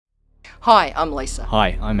Hi, I'm Lisa.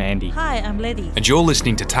 Hi, I'm Andy. Hi, I'm Letty. And you're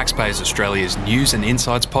listening to Taxpayers Australia's News and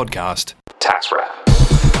Insights podcast, Tax Wrap.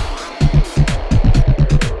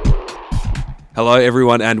 Hello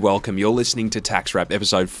everyone and welcome. You're listening to Tax Wrap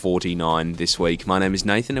episode 49 this week. My name is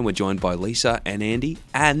Nathan and we're joined by Lisa and Andy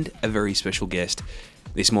and a very special guest.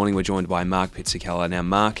 This morning we're joined by Mark Pizzacalla. Now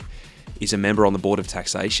Mark is a member on the Board of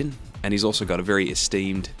Taxation and he's also got a very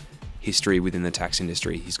esteemed history within the tax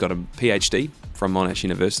industry. He's got a PhD from Monash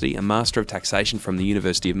University, a Master of Taxation from the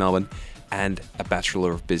University of Melbourne and a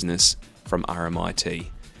Bachelor of Business from RMIT.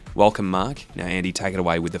 Welcome Mark. Now Andy, take it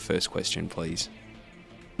away with the first question please.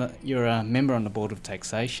 You're a member on the Board of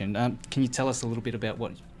Taxation. Can you tell us a little bit about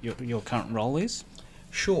what your current role is?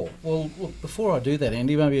 Sure. Well, look, before I do that,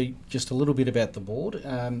 Andy, maybe just a little bit about the board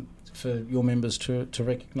for your members to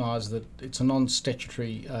recognise that it's a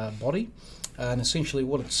non-statutory body, and essentially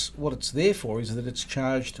what it's there for is that it's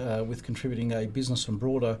charged with contributing a business and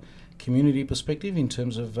broader community perspective in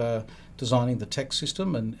terms of designing the tax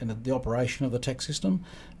system and the operation of the tax system,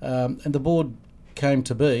 and the board came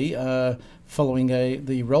to be following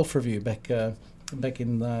the Ralph review back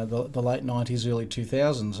in the late 90s, early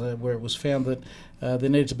 2000s, where it was found that there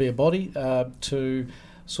needed to be a body to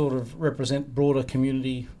sort of represent broader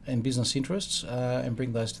community and business interests and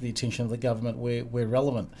bring those to the attention of the government where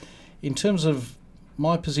relevant. In terms of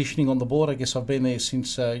my positioning on the board, I guess I've been there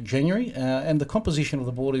since January, and the composition of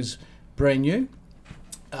the board is brand new.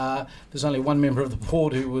 There's only one member of the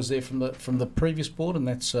board who was there from the previous board, and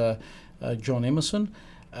that's John Emerson.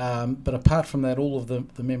 But apart from that, all of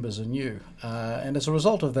the members are new. And as a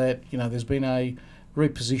result of that, there's been a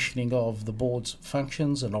repositioning of the board's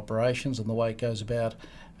functions and operations and the way it goes about,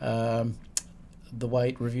 the way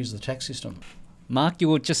it reviews the tax system. Mark, you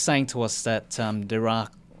were just saying to us that there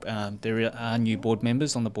are new board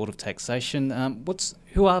members on the Board of Taxation.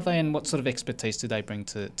 Who are they and what sort of expertise do they bring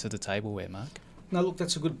to the table there, Mark? No, look,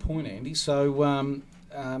 that's a good point, Andy. So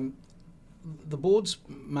the board's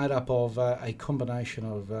made up of a combination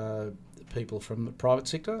of people from the private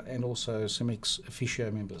sector and also some ex officio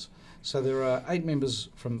members. So there are 8 members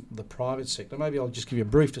from the private sector. Maybe I'll just give you a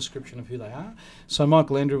brief description of who they are. So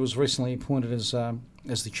Michael Andrew was recently appointed as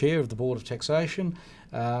the chair of the Board of Taxation.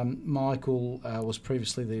 Michael was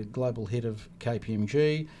previously the global head of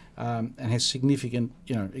KPMG and has significant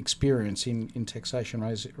experience in taxation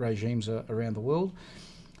regimes around the world.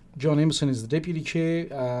 John Emerson is the deputy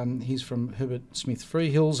chair. He's from Herbert Smith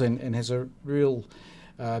Freehills and has a real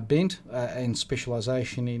bent and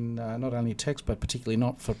specialisation in not only tax but particularly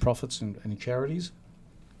not-for-profits and charities.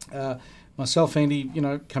 Myself, Andy,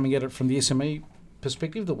 coming at it from the SME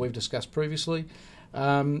perspective that we've discussed previously.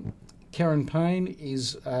 Karen Payne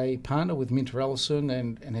is a partner with Minter Ellison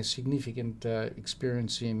and has significant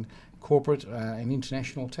experience in corporate and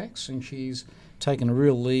international tax, and she's taken a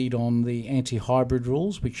real lead on the anti-hybrid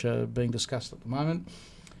rules which are being discussed at the moment.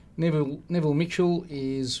 Neville Mitchell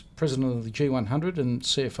is president of the G100 and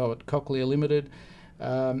CFO at Cochlear Limited,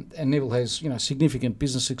 and Neville has significant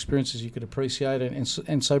business experience, as you could appreciate,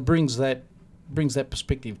 and so brings that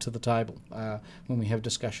perspective to the table when we have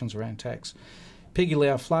discussions around tax. Peggy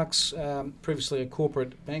Lau Flux, previously a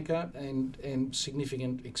corporate banker and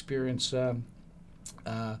significant experience in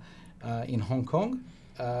Hong Kong,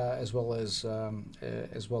 as well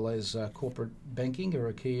as corporate banking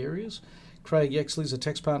are key areas. Craig Yaxley is a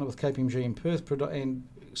tax partner with KPMG in Perth and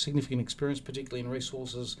significant experience, particularly in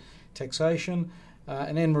resources taxation.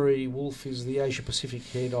 And Anne-Marie Wolfe is the Asia Pacific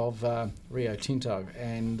head of Rio Tinto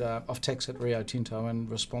and of tax at Rio Tinto and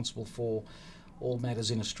responsible for all matters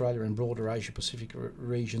in Australia and broader Asia Pacific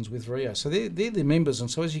regions with Rio. So they're the members, and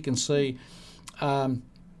so as you can see,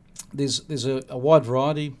 there's a wide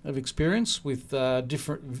variety of experience with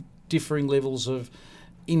differing levels of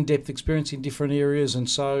in-depth experience in different areas, and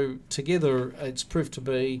so together it's proved to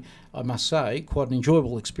be, I must say, quite an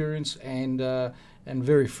enjoyable experience and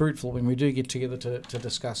very fruitful when we do get together to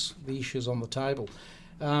discuss the issues on the table.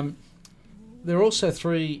 There are also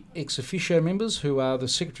 3 ex officio members who are the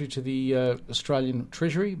Secretary to the Australian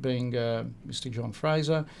Treasury, being Mr John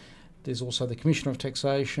Fraser. There's also the Commissioner of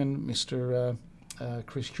Taxation, Mr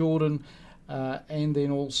Chris Jordan, and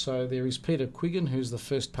then also there is Peter Quiggin, who's the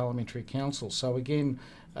first Parliamentary Counsel. So again,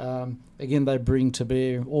 they bring to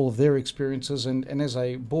bear all of their experiences, and as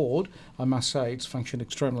a board, I must say it's functioned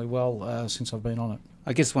extremely well since I've been on it.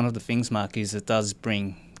 I guess one of the things, Mark, is it does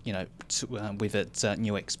bring with it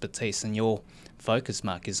new expertise, and your focus,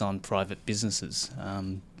 Mark, is on private businesses.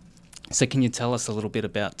 So can you tell us a little bit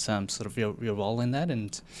about sort of your role in that?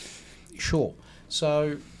 And Sure.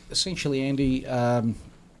 So essentially, Andy,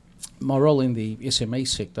 my role in the SME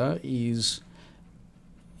sector is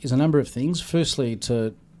a number of things. Firstly,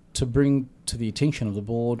 to to bring to the attention of the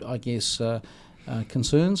board, I guess,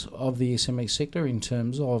 concerns of the SME sector in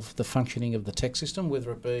terms of the functioning of the tax system,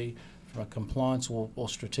 whether it be from a compliance or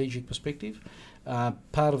strategic perspective.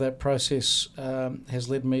 Part of that process has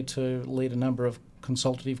led me to lead a number of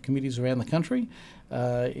consultative committees around the country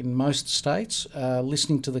in most states,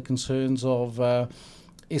 listening to the concerns of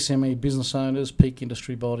SME business owners, peak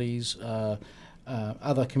industry bodies,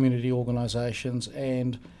 other community organisations,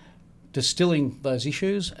 and distilling those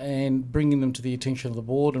issues and bringing them to the attention of the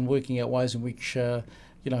board and working out ways in which the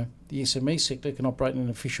SME sector can operate in an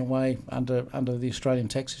efficient way under the Australian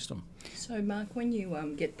tax system. So, Mark, when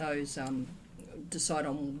you get those, decide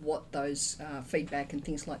on what those feedback and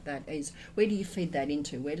things like that is, where do you feed that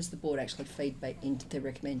into? Where does the board actually feed back into their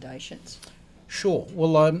recommendations? Sure.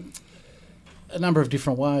 Well, a number of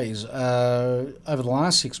different ways. Over the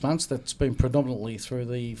last 6 months, that's been predominantly through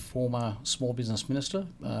the former Small Business Minister,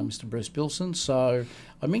 Mr. Bruce Billson. So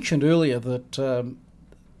I mentioned earlier that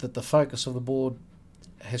that the focus of the board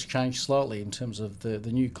has changed slightly in terms of the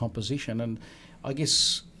new composition. And I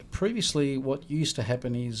guess previously what used to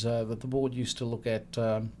happen is that the board used to look at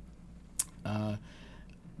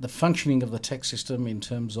the functioning of the tax system in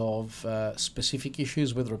terms of specific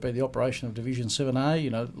issues, whether it be the operation of Division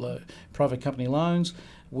 7A, private company loans,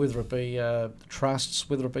 whether it be trusts,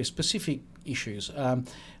 whether it be specific issues.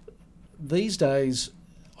 These days,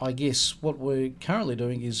 I guess what we're currently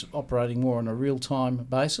doing is operating more on a real-time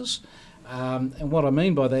basis. And what I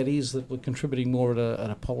mean by that is that we're contributing more at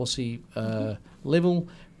a policy level,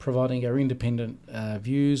 providing our independent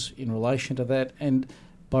views in relation to that. And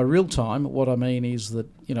by real time, what I mean is that,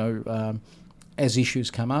 as issues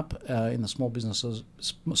come up in the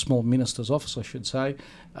Small Minister's Office, I should say,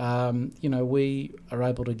 we are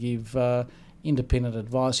able to give independent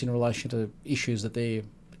advice in relation to issues that they're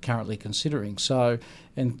currently considering. So,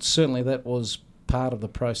 and certainly that was part of the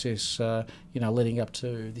process, leading up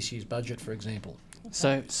to this year's budget, for example.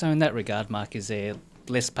 So in that regard, Mark, is there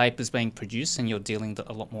less papers being produced and you're dealing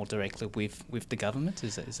a lot more directly with the government?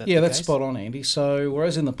 Is that yeah, the that's case? spot on, Andy. So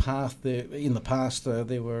whereas in the past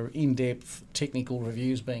there were in-depth technical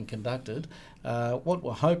reviews being conducted, what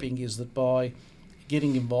we're hoping is that by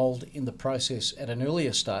getting involved in the process at an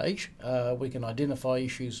earlier stage, we can identify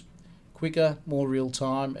issues quicker, more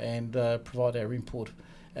real-time, and provide our input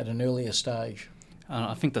at an earlier stage.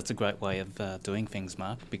 I think that's a great way of doing things,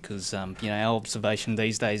 Mark, because our observation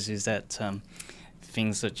these days is that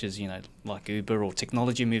things such as like Uber or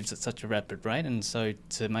technology moves at such a rapid rate, and so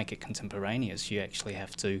to make it contemporaneous, you actually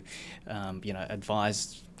have to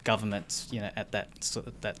advise governments at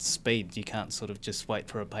that speed. You can't sort of just wait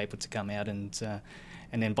for a paper to come out and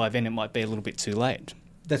then by then it might be a little bit too late.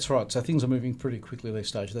 That's right. So things are moving pretty quickly at this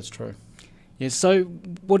stage. That's true. Yeah. So,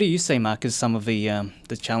 what do you see, Mark, as some of the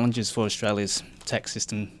challenges for Australia's tax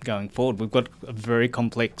system going forward? We've got a very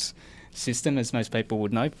complex system, as most people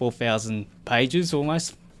would know, 4,000 pages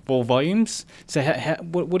almost, 4 volumes. So,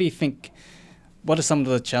 what do you think? What are some of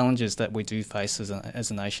the challenges that we do face as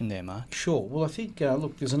a nation there, Mark? Sure. Well, I think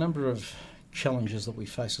there's a number of challenges that we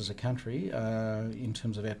face as a country in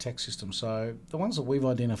terms of our tax system. So the ones that we've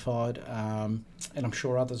identified, and I'm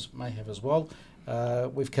sure others may have as well,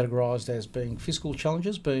 we've categorised as being fiscal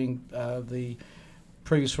challenges, being the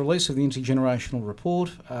previous release of the intergenerational report,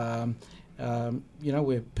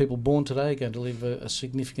 where people born today are going to live a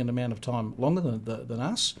significant amount of time longer than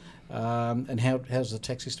us, and how's the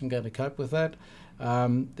tax system going to cope with that?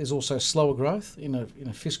 There's also slower growth in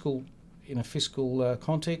a fiscal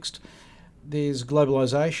context. There's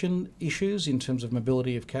globalisation issues in terms of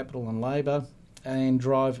mobility of capital and labour, and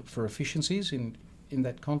drive for efficiencies in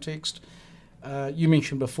that context. You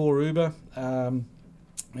mentioned before Uber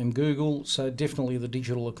and Google, so definitely the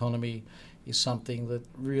digital economy is something that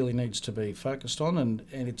really needs to be focused on, and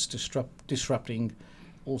it's disrupting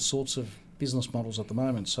all sorts of business models at the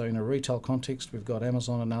moment. So in a retail context, we've got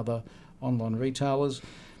Amazon and other online retailers.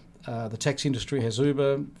 The tax industry has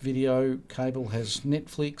Uber, video, cable has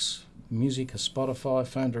Netflix, music has Spotify,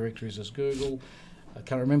 phone directories has Google. I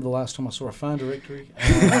can't remember the last time I saw a phone directory.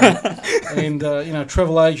 And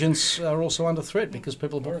travel agents are also under threat because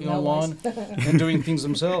people are booking online and doing things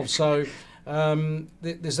themselves. So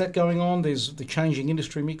there's that going on. There's the changing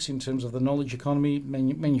industry mix in terms of the knowledge economy,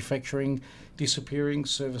 manufacturing disappearing,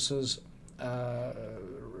 services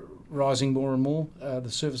rising more and more,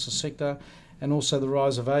 the services sector, and also the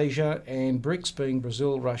rise of Asia and BRICS being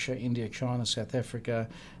Brazil, Russia, India, China, South Africa,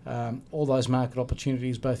 all those market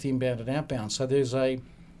opportunities, both inbound and outbound. So there's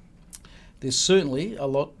certainly a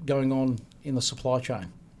lot going on in the supply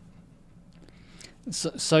chain.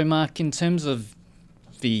 So Mark, in terms of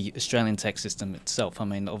the Australian tax system itself, I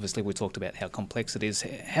mean, obviously we talked about how complex it is.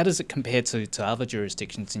 How does it compare to other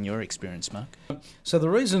jurisdictions in your experience, Mark? So the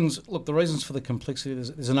reasons for the complexity,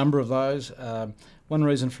 there's a number of those. One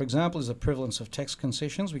reason, for example, is the prevalence of tax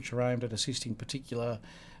concessions, which are aimed at assisting particular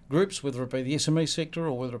groups, whether it be the SME sector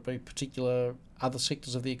or whether it be particular other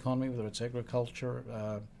sectors of the economy, whether it's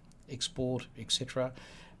agriculture, export, etc.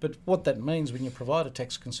 But what that means when you provide a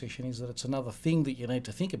tax concession is that it's another thing that you need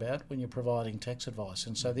to think about when you're providing tax advice,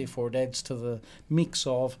 and so therefore it adds to the mix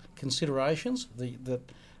of considerations that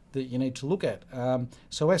you need to look at.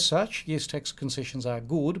 So as such, yes, tax concessions are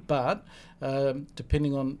good, but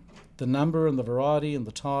depending on the number and the variety and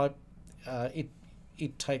the type,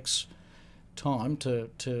 it takes time to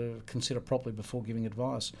consider properly before giving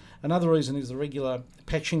advice. Another reason is the regular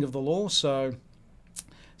patching of the law. So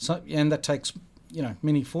and that takes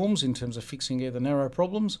many forms in terms of fixing either narrow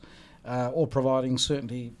problems or providing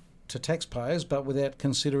certainty to taxpayers, but without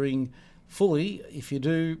considering fully, if you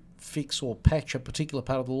do fix or patch a particular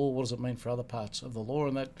part of the law, what does it mean for other parts of the law?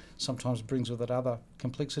 And that sometimes brings with it other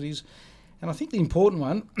complexities. And I think the important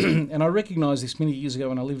one, and I recognised this many years ago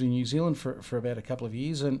when I lived in New Zealand for about a couple of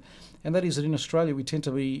years, and that is that in Australia we tend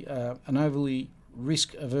to be an overly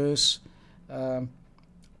risk-averse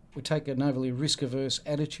we take an overly risk-averse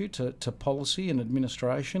attitude to policy and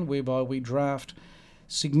administration, whereby we draft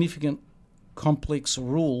significant, complex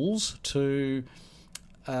rules to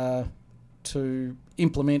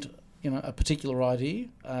implement, a particular idea,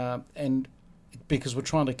 and because we're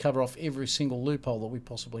trying to cover off every single loophole that we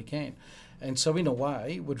possibly can. And so, in a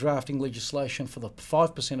way, we're drafting legislation for the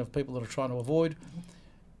 5% of people that are trying to avoid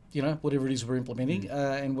whatever it is we're implementing,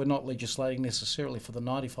 and we're not legislating necessarily for the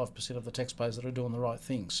 95% of the taxpayers that are doing the right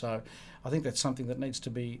thing. So I think that's something that needs to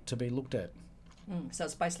be looked at. So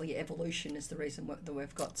it's basically evolution is the reason that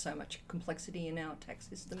we've got so much complexity in our tax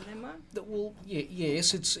system then, Mark? Well,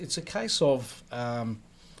 yes, it's a case of...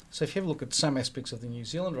 so if you have a look at some aspects of the New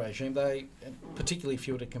Zealand regime, particularly if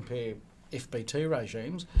you were to compare FBT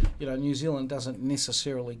regimes, New Zealand doesn't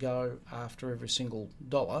necessarily go after every single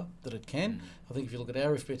dollar that it can. I think if you look at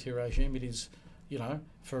our FBT regime, it is,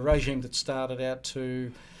 for a regime that started out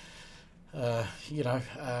to, it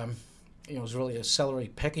was really a salary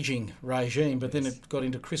packaging regime, but then it got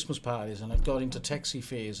into Christmas parties and it got into taxi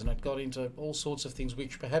fares and it got into all sorts of things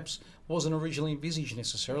which perhaps wasn't originally envisaged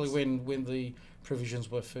necessarily when the provisions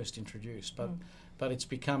were first introduced. But it's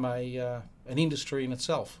become an industry in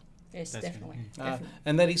itself. Yes, definitely.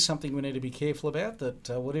 And that is something we need to be careful about, that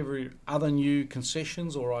whatever other new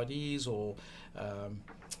concessions or ideas or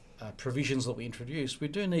provisions that we introduce, we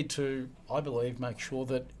do need to, I believe, make sure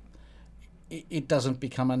that it doesn't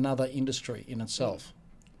become another industry in itself.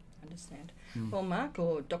 Understand. Well, Mark,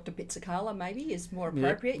 or Dr. Pizzicala maybe is more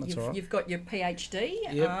appropriate. You've got your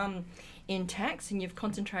PhD in tax, and you've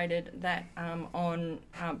concentrated that on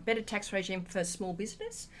better tax regime for small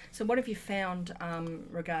business. So what have you found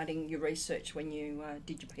regarding your research when you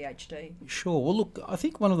did your PhD? Sure. Well, look, I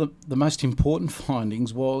think one of the most important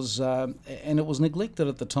findings was, and it was neglected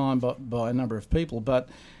at the time by a number of people, but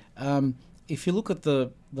if you look at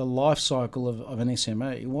the life cycle of an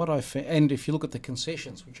SME, what I found, and if you look at the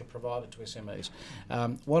concessions which are provided to SMEs,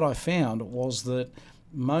 what I found was that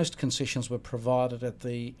most concessions were provided at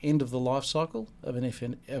the end of the life cycle of an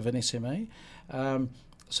SME.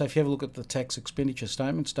 So if you have a look at the tax expenditure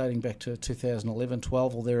statements dating back to 2011,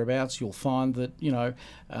 12 or thereabouts, you'll find that,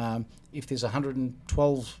 if there's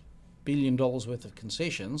 $112 billion worth of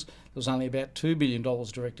concessions, there was only about $2 billion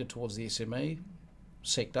directed towards the SME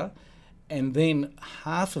sector. And then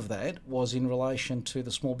half of that was in relation to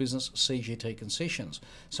the small business CGT concessions.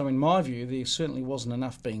 So in my view, there certainly wasn't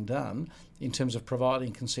enough being done in terms of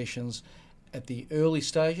providing concessions at the early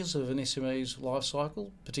stages of an SME's life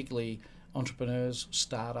cycle, particularly entrepreneurs,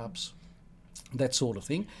 startups, that sort of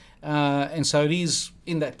thing. And so it is,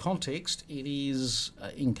 in that context, it is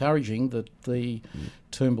encouraging that the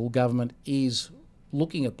Turnbull government is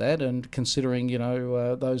looking at that and considering,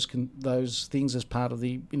 those things as part of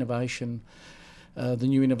the innovation, the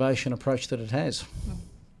new innovation approach that it has.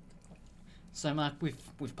 So, Mark,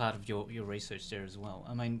 with part of your research there as well,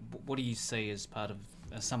 I mean, what do you see as part of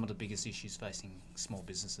some of the biggest issues facing small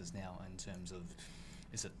businesses now in terms of,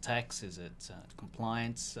 is it tax, is it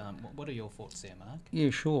compliance? What are your thoughts there, Mark?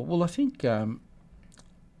 Yeah, sure. Well, I think,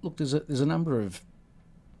 there's a number of...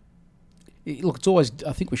 Look, it's always...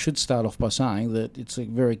 I think we should start off by saying that it's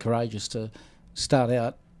very courageous to start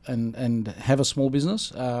out and have a small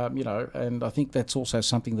business, and I think that's also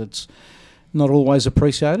something that's not always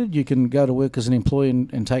appreciated. You can go to work as an employee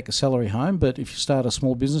and take a salary home, but if you start a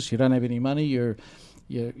small business, you don't have any money. You're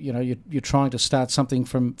trying to start something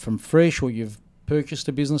from fresh, or you've purchased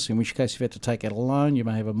a business, in which case you've had to take out a loan, you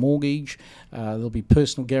may have a mortgage, there'll be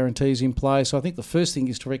personal guarantees in place. So I think the first thing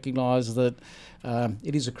is to recognise that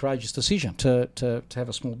it is a courageous decision to have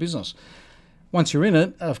a small business. Once you're in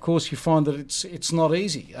it, of course, you find that it's not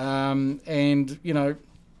easy. And, you know,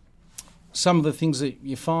 some of the things that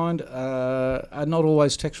you find are not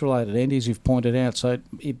always tax related, Andy, as you've pointed out. So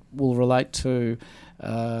it will relate to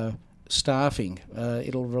staffing.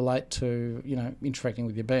 It'll relate to, you know, interacting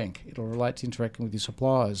with your bank. It'll relate to interacting with your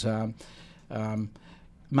suppliers.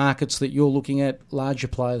 Markets that you're looking at, larger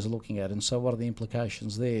players are looking at, and so what are the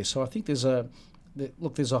implications there? So I think there's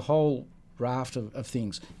a whole raft of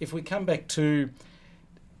things. If we come back to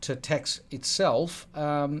tax itself,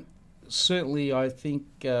 certainly I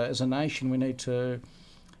think as a nation we need to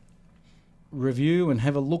review and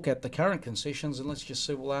have a look at the current concessions, and let's just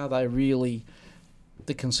see, well, are they really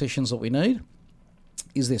the concessions that we need?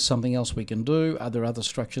 Is there something else we can do? Are there other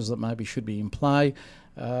structures that maybe should be in play?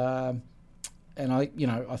 And I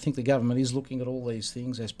think the government is looking at all these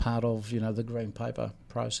things as part of, you know, the green paper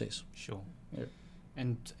process. Sure. Yeah.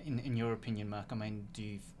 And in your opinion, Mark, I mean,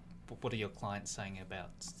 what are your clients saying about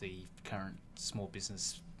the current small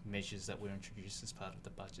business measures that were introduced as part of the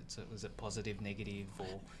budget? So was it positive, negative,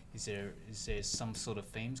 or is there some sort of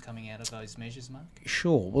themes coming out of those measures, Mark?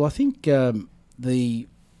 Sure. Well, I think the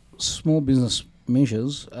small business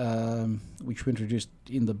measures which were introduced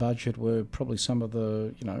in the budget were probably some of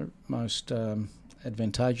the, you know, most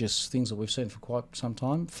advantageous things that we've seen for quite some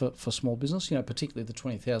time for small business, you know, particularly the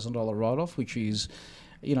 $20,000 write-off, which is,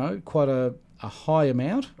 you know, quite a high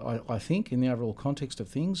amount, I think, in the overall context of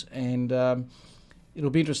things. And it'll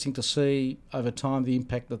be interesting to see over time the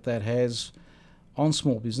impact that has on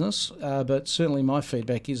small business. But certainly my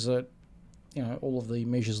feedback is that, you know, all of the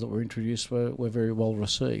measures that were introduced were very well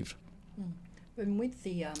received. And with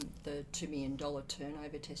the $2 million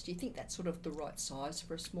turnover test, do you think that's sort of the right size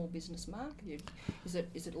for a small business, Mark? Is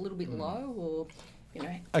it a little bit low, or, you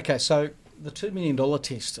know? Okay, so the $2 million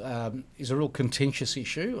test is a real contentious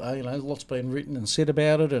issue. You know, lots been written and said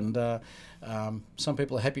about it, and some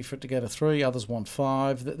people are happy for it to go to 3, others want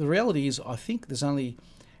 5. The reality is, I think there's only,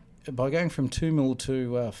 by going from 2 mil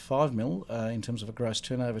to 5 mil in terms of a gross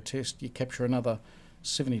turnover test, you capture another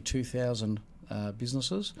 72,000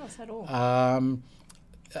 businesses. Not at all.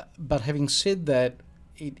 But having said that,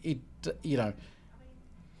 it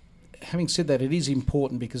is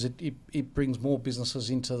important because it brings more businesses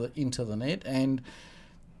into the net. And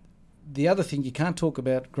the other thing, you can't talk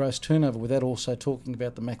about gross turnover without also talking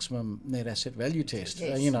about the maximum net asset value test.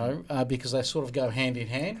 Yes. Because they sort of go hand in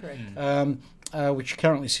hand. Correct. Which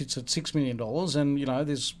currently sits at $6 million, and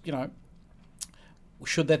there's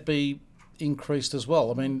should that be increased as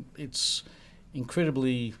well? I mean, it's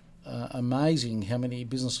incredibly amazing how many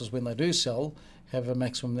businesses, when they do sell, have a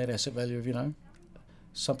maximum net asset value of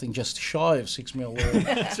something just shy of $6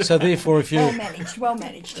 million. So therefore, if you well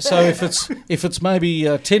managed. So if it's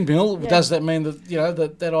maybe 10 mil, does that mean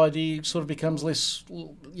that that idea sort of becomes less?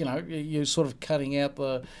 You're sort of cutting out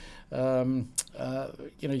the,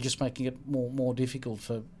 just making it more difficult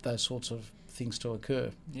for those sorts of things to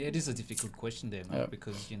occur. Yeah, it is a difficult question there, Mark,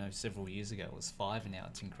 because several years ago it was 5 and now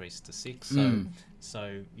it's increased to 6.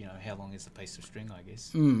 So how long is the piece of string, I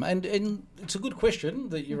guess? And it's a good question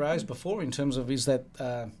that you raised before in terms of is that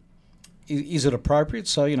is it appropriate?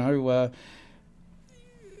 So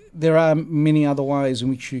there are many other ways in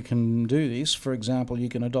which you can do this. For example, you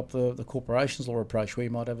can adopt the corporations law approach, where you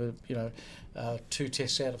might have 2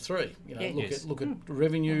 tests out of 3. Look at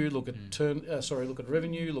revenue, look at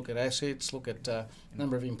revenue, look at assets, look at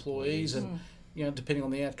number of employees, and depending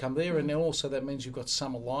on the outcome there. And then also that means you've got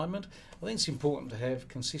some alignment. I think it's important to have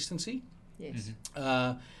consistency. Yes.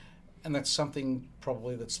 And that's something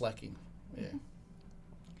probably that's lacking. Yeah.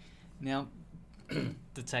 Now,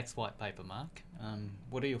 the tax white paper, Mark.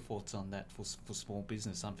 What are your thoughts on that for small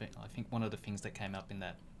business? I think one of the things that came up in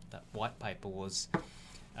that white paper was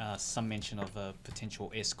some mention of a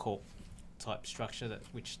potential S-Corp type structure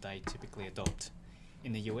which they typically adopt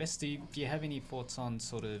in the US. Do you have any thoughts on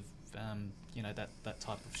sort of that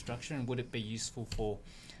type of structure, and would it be useful for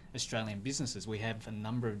Australian businesses? We have a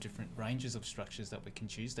number of different ranges of structures that we can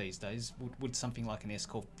choose these days. Would something like an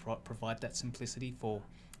S-Corp provide that simplicity for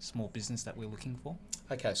small business that we're looking for?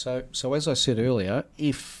 Okay, so as I said earlier,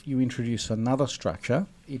 if you introduce another structure,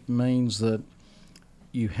 it means that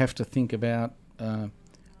you have to think about,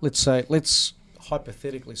 let's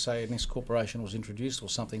hypothetically say an S-corporation was introduced, or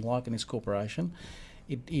something like an S-corporation.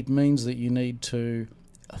 It means that you need to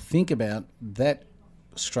think about that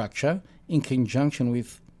structure in conjunction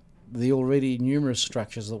with the already numerous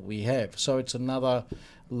structures that we have. So it's another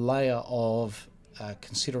layer of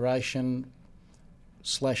consideration,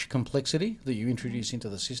 complexity that you introduce into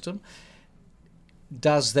the system,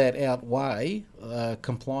 does that outweigh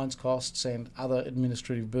compliance costs and other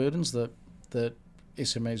administrative burdens that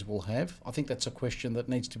SMEs will have? I think that's a question that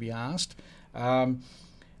needs to be asked.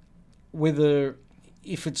 Whether,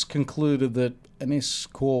 if it's concluded that an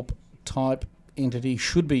S-Corp type entity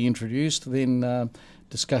should be introduced, then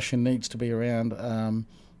discussion needs to be around,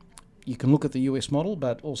 you can look at the US model,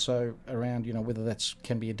 but also around, whether that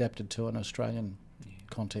can be adapted to an Australian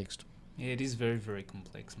context. Yeah, it is very, very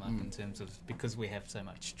complex, Mark, in terms of, because we have so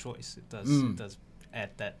much choice, it does add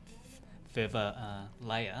that further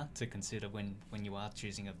layer to consider when you are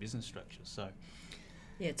choosing a business structure. So,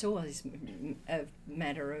 yeah, it's always a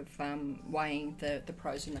matter of weighing the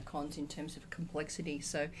pros and the cons in terms of complexity.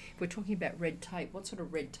 So if we're talking about red tape, what sort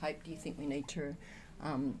of red tape do you think we need to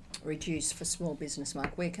reduce for small business,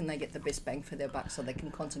 Mark? Where can they get the best bang for their buck so they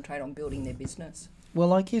can concentrate on building their business?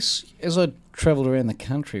 Well, I guess as I travelled around the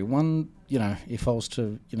country, one, if I was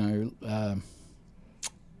to,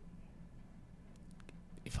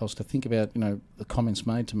 if I was to think about, the comments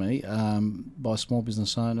made to me by small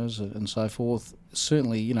business owners and so forth,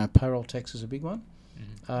 certainly, payroll tax is a big one.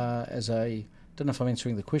 As a, don't know if I'm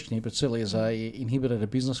answering the question here, but certainly as a inhibitor to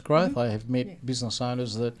business growth. I have met business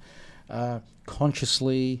owners that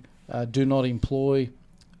consciously do not employ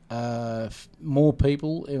more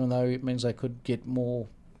people, even though it means they could get more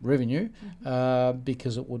revenue,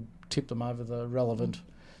 because it would tip them over the relevant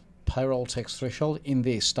payroll tax threshold in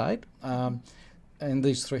their state. And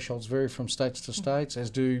these thresholds vary from states to states,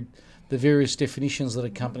 as do the various definitions that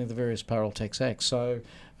accompany the various payroll tax acts. So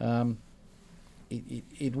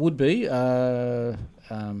it would be a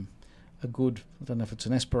good, I don't know if it's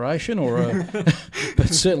an aspiration or but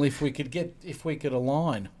certainly if we could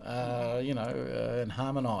align, and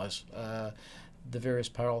harmonise the various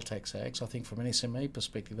payroll tax acts, I think from an SME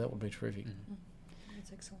perspective that would be terrific.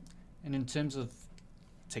 That's excellent. And in terms of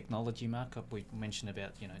technology, Mark, we mentioned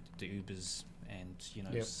about the Ubers and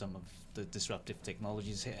some of the disruptive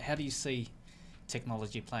technologies. How do you see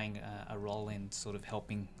technology playing a role in sort of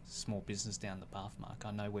helping small business down the path, Mark?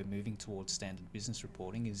 I know we're moving towards standard business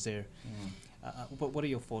reporting. Is there, what are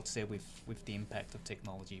your thoughts there with the impact of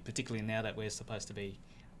technology, particularly now that we're supposed to be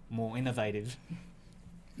more innovative?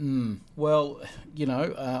 Well,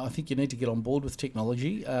 I think you need to get on board with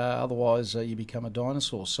technology, otherwise you become a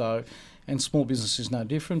dinosaur. So, and small business is no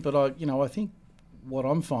different. But I think what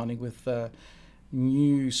I'm finding with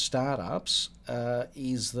new startups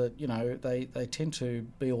is that they tend to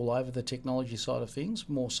be all over the technology side of things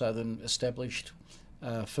more so than established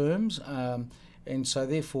firms, and so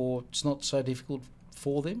therefore it's not so difficult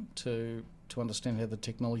for them to understand how the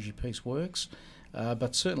technology piece works.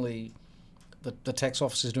 But certainly the tax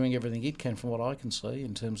office is doing everything it can, from what I can see,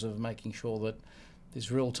 in terms of making sure that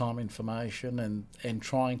there's real-time information and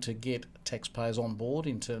trying to get taxpayers on board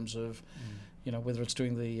in terms of whether it's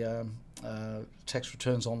doing the tax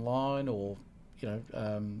returns online or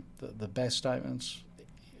the BAS statements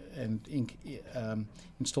and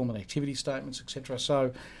instalment activity statements, etc.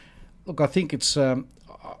 So, look, I think it's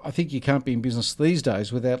I think you can't be in business these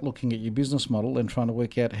days without looking at your business model and trying to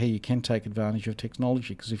work out how you can take advantage of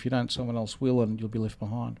technology, because if you don't, someone else will, and you'll be left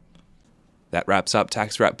behind. That wraps up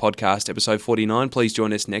Tax Wrap Podcast episode 49. Please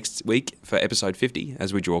join us next week for episode 50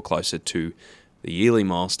 as we draw closer to the yearly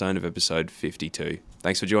milestone of episode 52.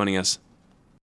 Thanks for joining us.